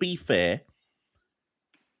what? To be fair,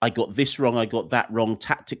 I got this wrong, I got that wrong.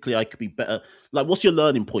 Tactically, I could be better. Like, what's your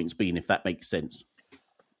learning points been, if that makes sense?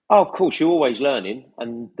 Oh, of course, you're always learning.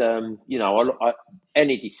 And,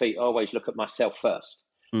 any defeat, I always look at myself first.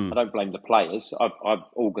 I don't blame the players. I've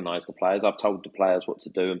organised the players. I've told the players what to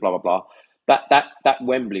do and blah, blah, blah. That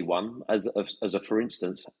Wembley one, as a for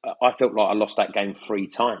instance, I felt like I lost that game 3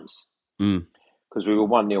 times. Because we were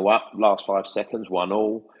 1-0 up, last 5 seconds,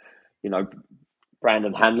 1-1.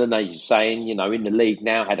 Brandon Hanlon, as you're saying, in the league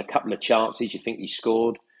now, had a couple of chances. You think he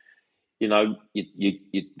scored.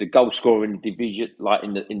 The goal scorer in the division, like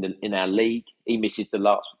in our league, he misses the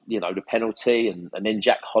last, the penalty, and then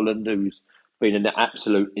Jack Holland, who's been an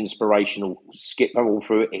absolute inspirational skipper all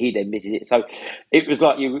through it, he then misses it. So it was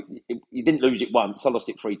like you didn't lose it once. I lost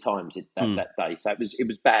it 3 times that day. So it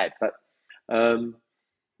was bad, but.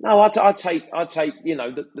 No, I'd take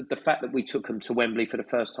the fact that we took them to Wembley for the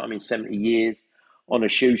first time in 70 years on a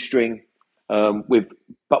shoestring.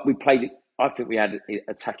 But we played. I think we had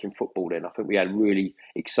attacking football then. I think we had really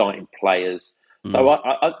exciting players. So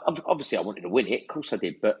I obviously I wanted to win it. Of course I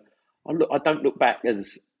did. But I don't look back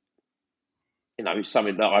as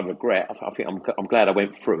something that I regret. I think I'm glad I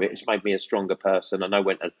went through it. It's made me a stronger person. I know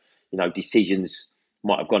when decisions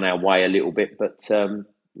might have gone our way a little bit, but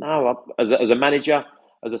no, as a manager.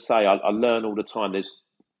 As I say, I learn all the time.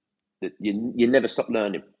 You never stop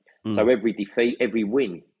learning. So every defeat, every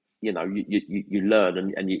win, you learn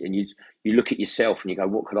and you look at yourself and you go,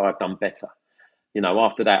 what could I have done better?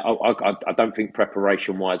 After that, I don't think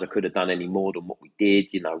preparation-wise I could have done any more than what we did.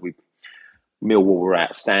 Millwall were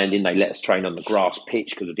outstanding. They let us train on the grass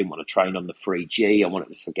pitch because I didn't want to train on the 3G. I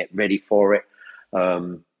wanted us to get ready for it.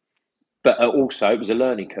 But also, it was a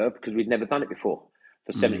learning curve because we'd never done it before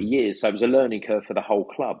for 70 years. So it was a learning curve for the whole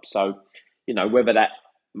club. So, whether that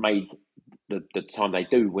made the time they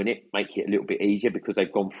do win it, make it a little bit easier because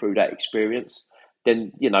they've gone through that experience,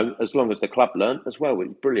 then, as long as the club learned as well,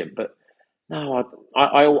 it's brilliant. But no,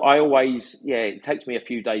 I always, it takes me a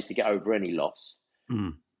few days to get over any loss.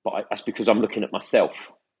 But that's because I'm looking at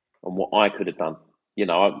myself and what I could have done.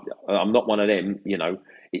 I'm not one of them.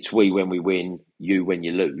 It's we when we win, you when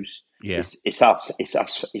you lose. Yeah, it's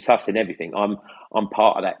us in everything. I'm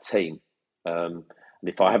part of that team. And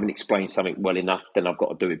if I haven't explained something well enough, then I've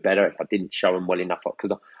got to do it better. If I didn't show them well enough,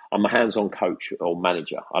 because I'm a hands-on coach or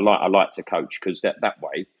manager. I like to coach because that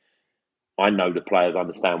way I know the players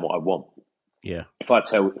understand what I want. Yeah. If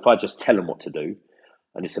I just tell them what to do,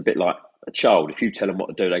 and it's a bit like a child. If you tell them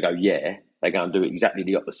what to do, they go, yeah. They go and do exactly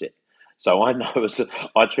the opposite. So I know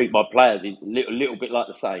I treat my players a little bit like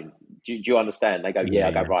the same. Do you understand? They go, yeah.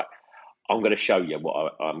 I go, right. I'm going to show you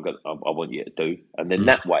what I want you to do, and then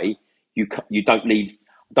that way you don't leave.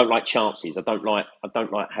 I don't like chances. I don't like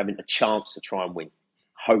having a chance to try and win.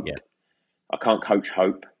 Hope. Yeah. I can't coach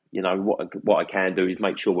hope. What I can do is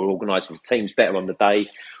make sure we're organised. If the team's better on the day,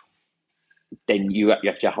 then you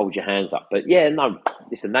have to hold your hands up. But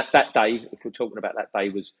listen, that day, if we're talking about that day,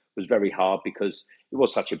 was very hard because it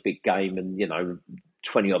was such a big game, and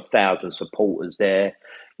 20-odd thousand supporters there.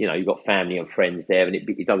 You've got family and friends there, and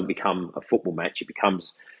it doesn't become a football match. It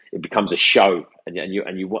becomes a show, and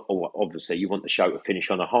you want, obviously you want the show to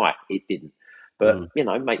finish on a high. It didn't, but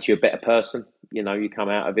it makes you a better person. You come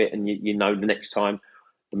out of it, and the next time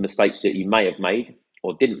the mistakes that you may have made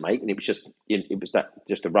or didn't make, and it was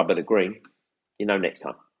just a rub of the green. Next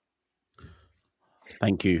time.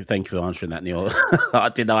 Thank you for answering that, Neil. I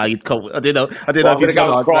didn't know how you'd call. I didn't know. I'm going to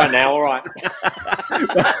go and cry now. All right.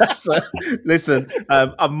 So, listen,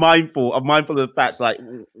 I'm mindful of the fact. Like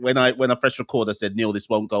when I pressed record, I said, Neil, this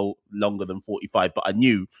won't go longer than 45. But I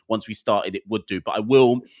knew once we started, it would do. But I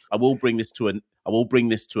will bring this to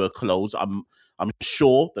a close. I'm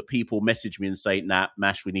sure that people message me and say, "Nah,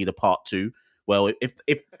 Mash, we need a part 2." Well, if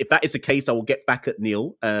that is the case, I will get back at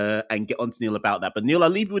Neil and get on to Neil about that. But Neil, I'll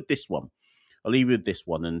leave you with this one.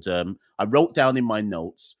 And I wrote down in my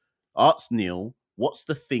notes, ask Neil, what's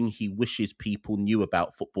the thing he wishes people knew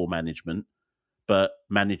about football management, but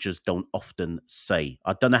managers don't often say?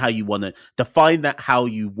 I don't know how you want to define that, how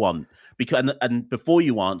you want. And before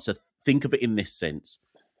you answer, think of it in this sense.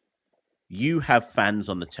 You have fans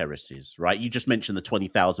on the terraces, right? You just mentioned the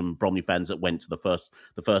 20,000 Bromley fans that went to the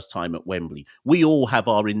first time at Wembley. We all have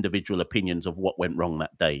our individual opinions of what went wrong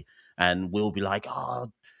that day. And we'll be like,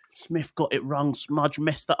 Smith got it wrong, Smudge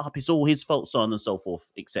messed that up, it's all his fault, so on and so forth,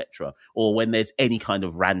 etc. Or when there's any kind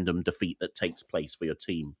of random defeat that takes place for your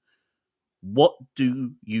team. What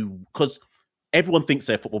do you... Because everyone thinks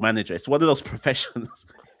they're a football manager. It's one of those professions...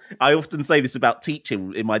 I often say this about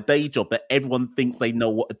teaching in my day job, that everyone thinks they know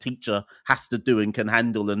what a teacher has to do and can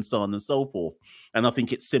handle and so on and so forth. And I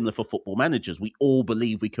think it's similar for football managers. We all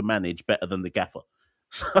believe we can manage better than the gaffer.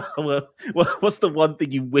 So what's the one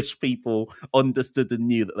thing you wish people understood and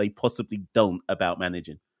knew that they possibly don't about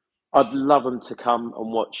managing? I'd love them to come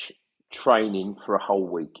and watch training for a whole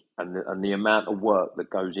week and the amount of work that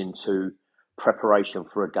goes into preparation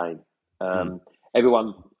for a game.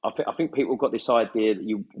 Everyone... I think people got this idea that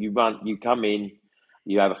you come in,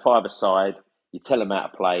 you have a five-a-side, you tell them how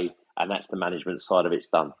to play, and that's the management side of it's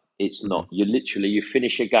done. It's not. You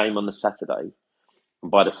finish a game on the Saturday,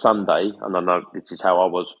 and by the Sunday, and I know this is how I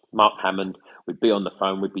was, Mark Hammond, we'd be on the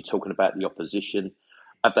phone, we'd be talking about the opposition.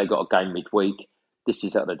 Have they got a game midweek? This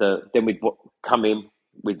is how they do. Then we'd come in,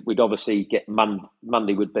 we'd obviously get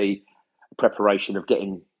Monday would be a preparation of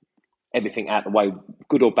getting everything out of the way,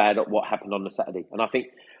 good or bad, at what happened on the Saturday. And I think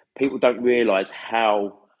people don't realise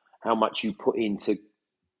how much you put into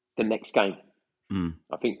the next game.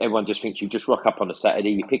 I think everyone just thinks you just rock up on a Saturday,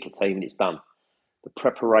 you pick a team and it's done. The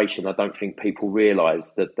preparation, I don't think people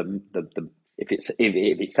realise that if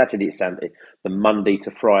it's Saturday, it's Sunday. The Monday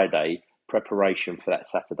to Friday preparation for that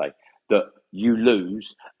Saturday, that you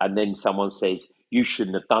lose and then someone says you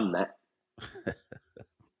shouldn't have done that.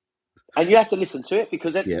 And you have to listen to it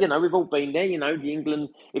because, we've all been there.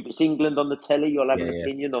 If it's England on the telly, you'll have an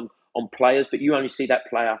opinion on players, but you only see that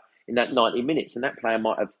player in that 90 minutes, and that player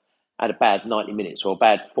might have had a bad 90 minutes or a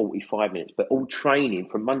bad 45 minutes. But all training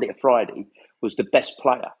from Monday to Friday was the best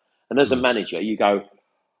player. And as a manager, you go,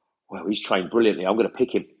 well, he's trained brilliantly. I'm going to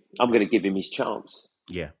pick him. I'm going to give him his chance.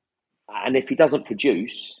 Yeah. And if he doesn't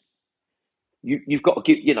produce, you've got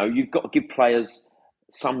to give players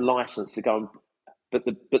some license to go. But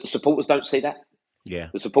the supporters don't see that. Yeah,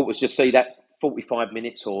 the supporters just see that 45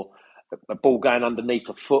 minutes or a ball going underneath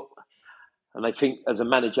a foot, and they think, as a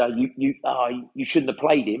manager, you shouldn't have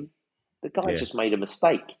played him. The guy just made a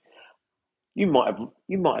mistake. You might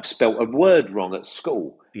have spelt a word wrong at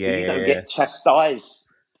school. Yeah, you don't get chastised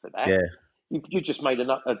for that. Yeah. You just made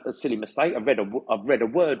a silly mistake. I've read a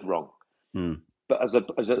word wrong. But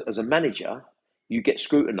as a manager, you get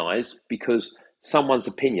scrutinised because someone's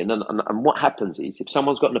opinion, and what happens is, if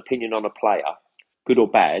someone's got an opinion on a player, good or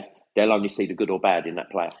bad, they'll only see the good or bad in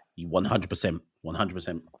that player. 100%.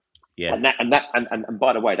 Yeah. And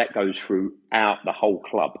by the way, that goes throughout the whole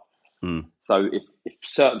club. So if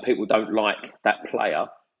certain people don't like that player,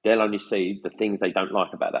 they'll only see the things they don't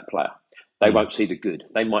like about that player. They won't see the good.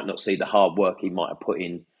 They might not see the hard work he might have put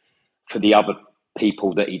in for the other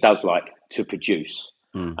people that he does like to produce.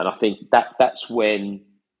 And I think that's when,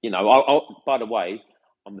 by the way,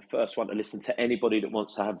 I'm the first one to listen to anybody that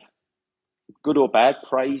wants to have good or bad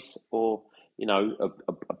praise, or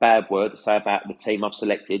a bad word to say about the team I've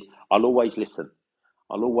selected. I'll always listen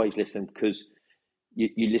because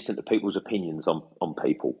you listen to people's opinions on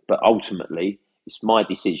people, but ultimately it's my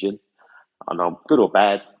decision, and I'm good or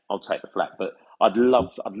bad, I'll take the flak. But I'd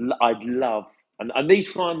love, and these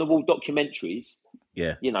fly on the wall documentaries,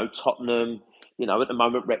 Tottenham, at the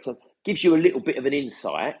moment Wrexham, gives you a little bit of an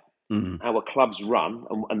insight how a club's run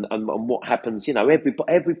and what happens.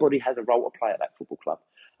 Everybody has a role to play at that football club,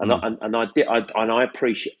 and I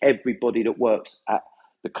appreciate everybody that works at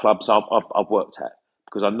the clubs I've worked at,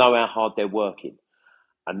 because I know how hard they're working,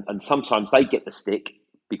 and sometimes they get the stick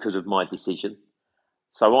because of my decision.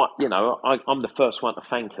 So I'm the first one to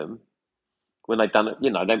thank them when they've done it.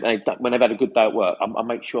 When they've had a good day at work, I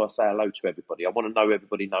make sure I say hello to everybody. I want to know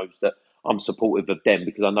everybody knows that I'm supportive of them,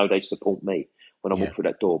 because I know they support me when I walk through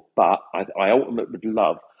that door. But I ultimately would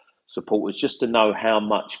love supporters just to know how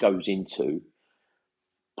much goes into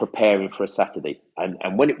preparing for a Saturday.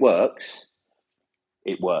 And when it works,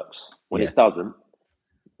 it works. When it doesn't,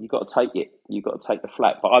 you've got to take it. You've got to take the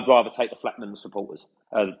flak. But I'd rather take the flak than the supporters,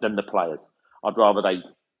 than the players. I'd rather they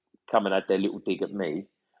come and add their little dig at me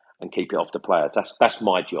and keep it off the players. That's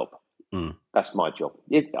my job. That's my job.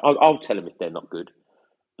 I'll tell them if they're not good.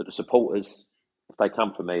 But the supporters, if they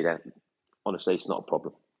come for me, then honestly, it's not a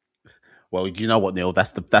problem. Well, you know what, Neil?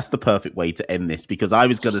 That's the perfect way to end this, because I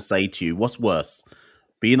was going to say to you, what's worse,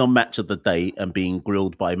 being on Match of the Day and being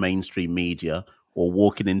grilled by mainstream media, or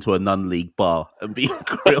walking into a non-league bar and being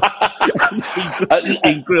grilled,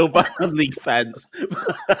 being grilled by non-league fans?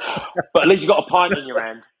 But at least you've got a pint in your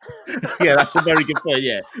hand. Yeah, that's a very good point.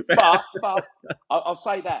 Yeah, but I'll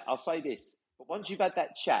say that. I'll say this. But once you've had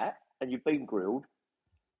that chat and you've been grilled,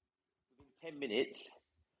 within 10 minutes,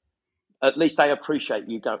 at least they appreciate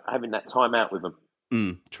you having that time out with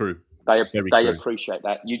them. True. They appreciate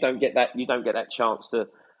that. You don't get that chance to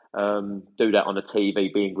do that on a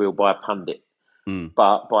TV, being grilled by a pundit.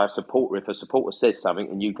 But by a supporter, if a supporter says something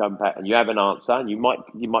and you come back and you have an answer, and you might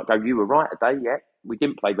go, you were right today. Yeah, we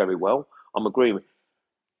didn't play very well. I'm agreeing with.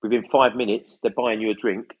 Within 5 minutes, they're buying you a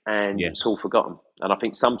drink and it's all forgotten. And I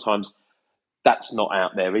think sometimes that's not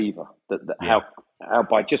out there either. How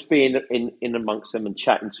by just being in amongst them and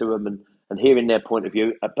chatting to them and hearing their point of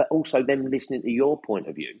view, but also them listening to your point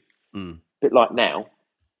of view. A bit like now,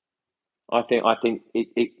 I think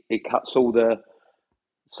it cuts all the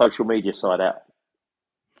social media side out.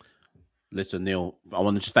 Listen, Neil, I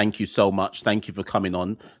want to just thank you so much. Thank you for coming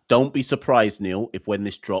on. Don't be surprised, Neil, if when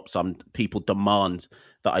this drops, people demand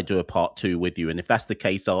that I do a part 2 with you. And if that's the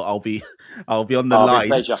case, I'll be on the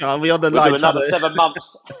line. I'll be on the line. Do another 7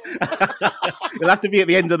 months. It'll have to be at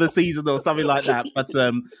the end of the season or something like that. But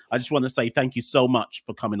I just want to say thank you so much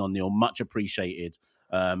for coming on, Neil. Much appreciated.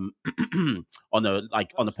 On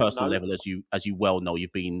a personal level, as you well know,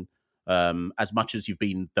 you've been. As much as you've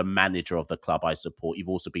been the manager of the club I support, you've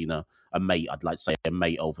also been a mate. I'd like to say a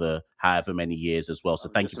mate over however many years as well. So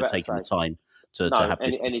thank you for taking the time to have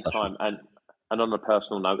this discussion. Any time. And on a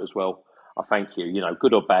personal note as well, I thank you.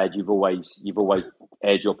 Good or bad, you've always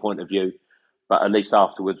aired your point of view. But at least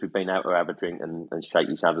afterwards, we've been out to have a drink and shake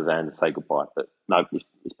each other's hand and say goodbye. But no,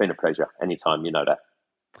 it's been a pleasure. Anytime, you know that.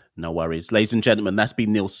 No worries. Ladies and gentlemen, that's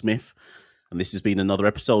been Neil Smith. And this has been another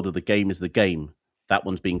episode of The Game is the Game. That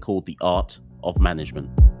one's being called The Art of Management.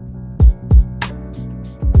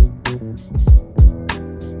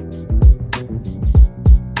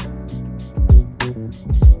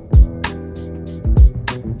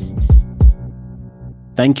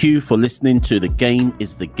 Thank you for listening to The Game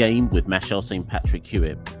is the Game with Machel St. Patrick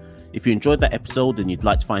Hewitt. If you enjoyed that episode and you'd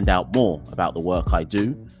like to find out more about the work I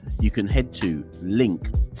do, you can head to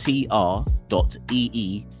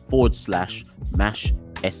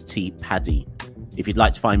linktr.ee/MashSTPaddy. If you'd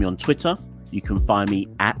like to find me on Twitter, you can find me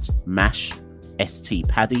at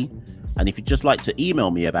MashSTPaddy. And if you'd just like to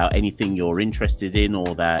email me about anything you're interested in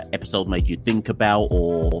or that episode made you think about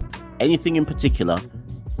or anything in particular,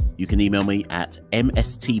 you can email me at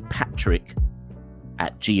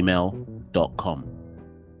mstpatrick@gmail.com.